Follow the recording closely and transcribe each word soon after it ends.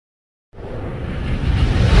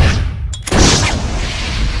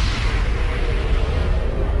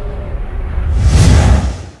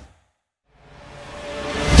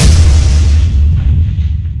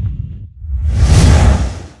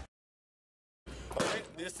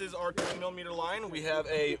This is our 10mm line. We have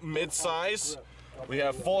a mid-size, we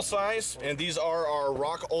have full-size, and these are our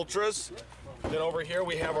Rock Ultras. Then over here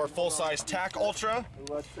we have our full-size TAC Ultra.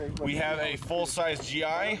 We have a full-size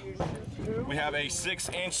GI. We have a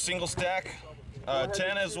 6-inch single stack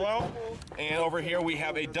 10 as well. And over here we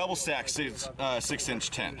have a double stack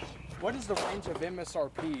 6-inch 10. What is the range of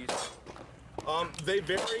MSRPs? They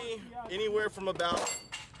vary anywhere from about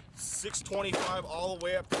 $625 all the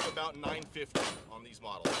way up to about $950 on these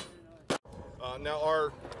models. Now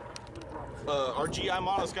our GI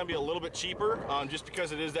model is going to be a little bit cheaper, just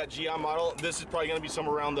because it is that GI model. This is probably going to be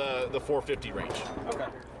somewhere around the $450 range. Okay.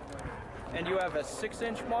 And you have a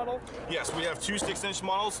 6-inch model? Yes, we have two 6-inch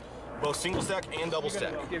models, both single stack and double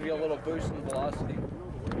stack. Give you a little boost in velocity.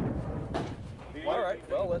 All right,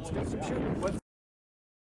 well, let's get some shooting.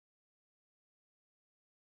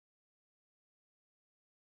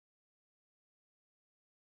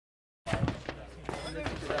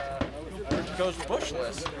 Goes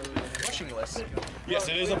bushless. Bushingless. Yes,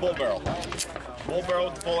 it is a bull barrel. Bull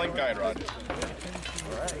barrel with full-length guide rod.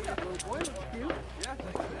 Alright.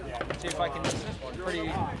 See if I can use this one.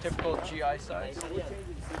 Pretty typical GI size.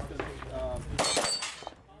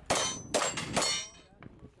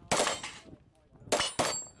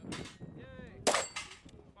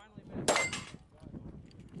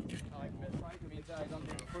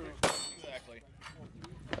 Exactly.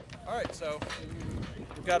 Alright, so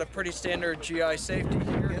we've got a pretty standard GI safety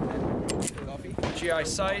here. GI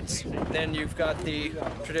sights, then you've got the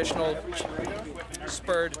traditional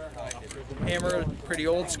spurred hammer, pretty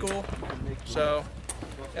old school. So,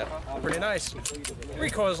 yeah, pretty nice.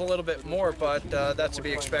 Recoil's a little bit more, but that's to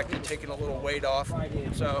be expected, taking a little weight off.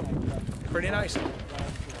 So, pretty nice.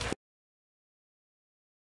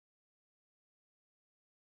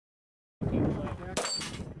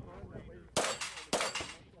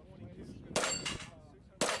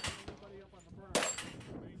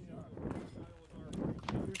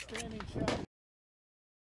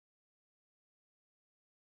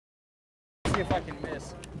 See if I can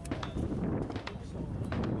miss.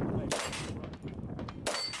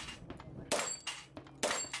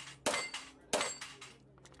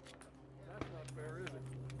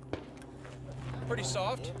 Pretty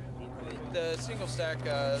soft. The single stack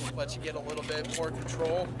lets you get a little bit more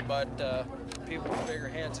control, but people with bigger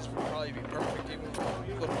hands, this would probably be perfect, even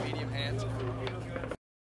with little medium hands.